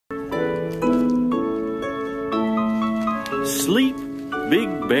Sleep,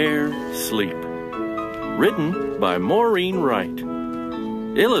 Big Bear, Sleep. Written by Maureen Wright.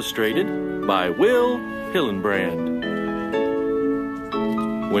 Illustrated by Will Hillenbrand.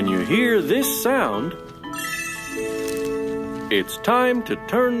 When you hear this sound, it's time to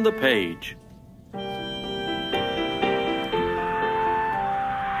turn the page.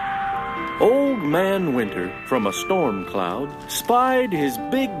 Old Man Winter, from a storm cloud, spied his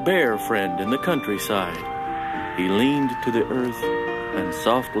big bear friend in the countryside. He leaned to the earth and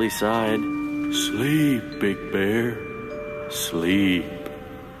softly sighed, "Sleep, Big Bear, sleep."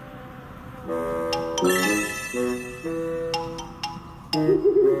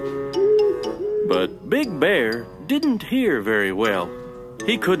 But Big Bear didn't hear very well.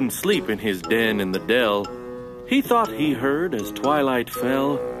 He couldn't sleep in his den in the dell. He thought he heard, as twilight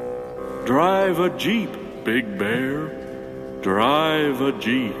fell, "Drive a Jeep, Big Bear, drive a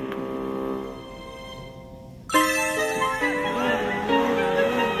Jeep."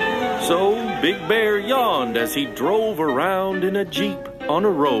 So Big Bear yawned as he drove around in a Jeep on a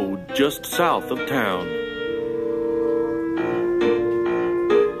road just south of town.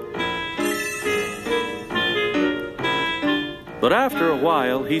 But after a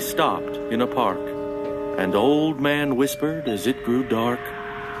while he stopped in a park, and Old Man whispered as it grew dark,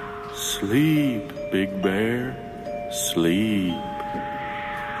 "Sleep, Big Bear, sleep."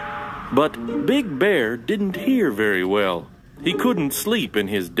 But Big Bear didn't hear very well. He couldn't sleep in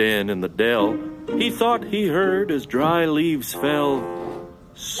his den in the dell. He thought he heard as dry leaves fell,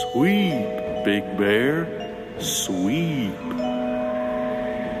 "Sweep, Big Bear, sweep."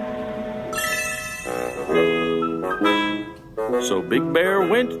 So Big Bear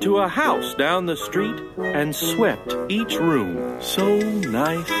went to a house down the street and swept each room so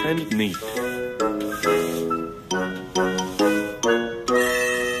nice and neat.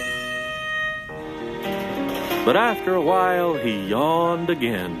 But after a while he yawned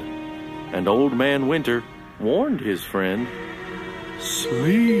again, and Old Man Winter warned his friend,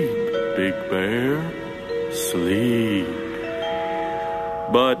 "Sleep, Big Bear, sleep."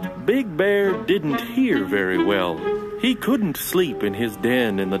 But Big Bear didn't hear very well. He couldn't sleep in his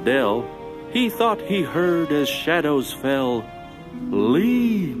den in the dell. He thought he heard as shadows fell,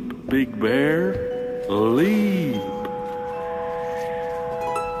 "Leap, Big Bear, leap."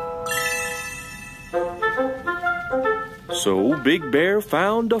 So Big Bear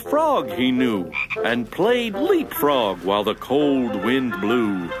found a frog he knew and played leapfrog while the cold wind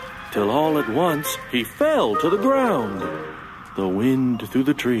blew, till all at once he fell to the ground. The wind through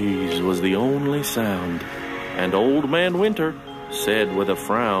the trees was the only sound, and Old Man Winter said with a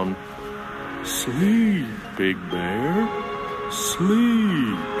frown, "Sleep, Big Bear,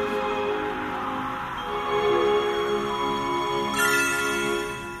 sleep."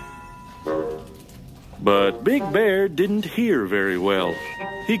 But Big Bear didn't hear very well.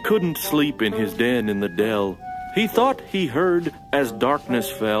 He couldn't sleep in his den in the dell. He thought he heard, as darkness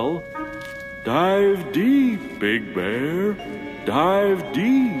fell, "Dive deep, Big Bear, dive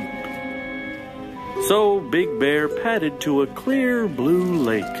deep." So Big Bear padded to a clear blue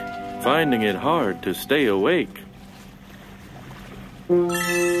lake, finding it hard to stay awake.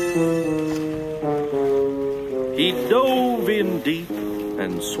 He dove in deep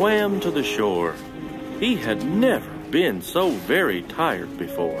and swam to the shore. He had never been so very tired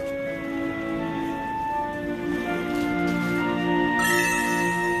before.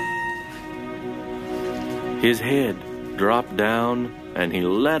 His head dropped down and he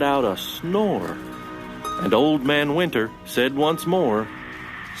let out a snore. And Old Man Winter said once more,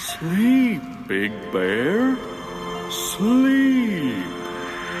 "Sleep, Big Bear, sleep."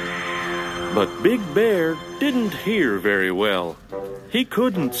 But Big Bear didn't hear very well. He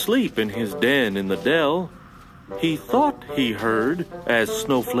couldn't sleep in his den in the dell. He thought he heard, as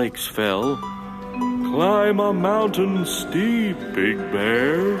snowflakes fell, "Climb a mountain steep, Big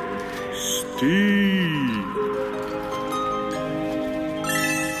Bear, steep."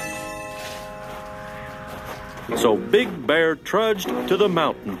 So Big Bear trudged to the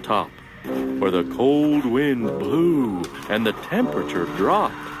mountain top, where the cold wind blew and the temperature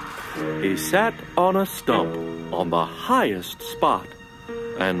dropped. He sat on a stump on the highest spot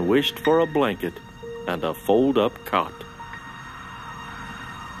and wished for a blanket and a fold-up cot.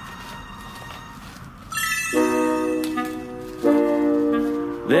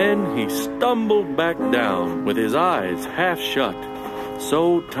 Then he stumbled back down with his eyes half shut,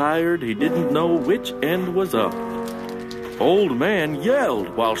 so tired he didn't know which end was up. Old Man yelled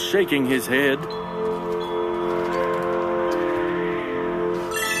while shaking his head,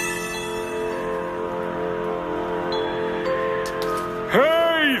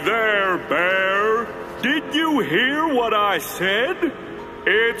 "Hey there, Bear! Did you you hear what I said?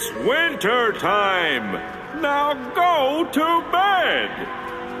 It's winter time. Now go to bed.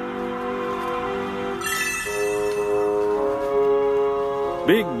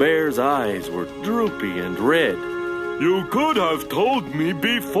 Big Bear's eyes were droopy and red. You could have told me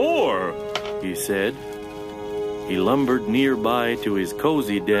before, he said. He lumbered nearby to his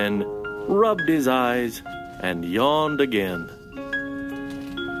cozy den, rubbed his eyes, and yawned again.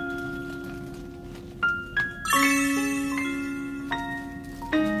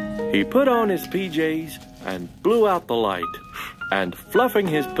 He put on his PJs and blew out the light, and fluffing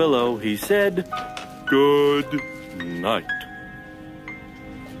his pillow, he said, "Good night."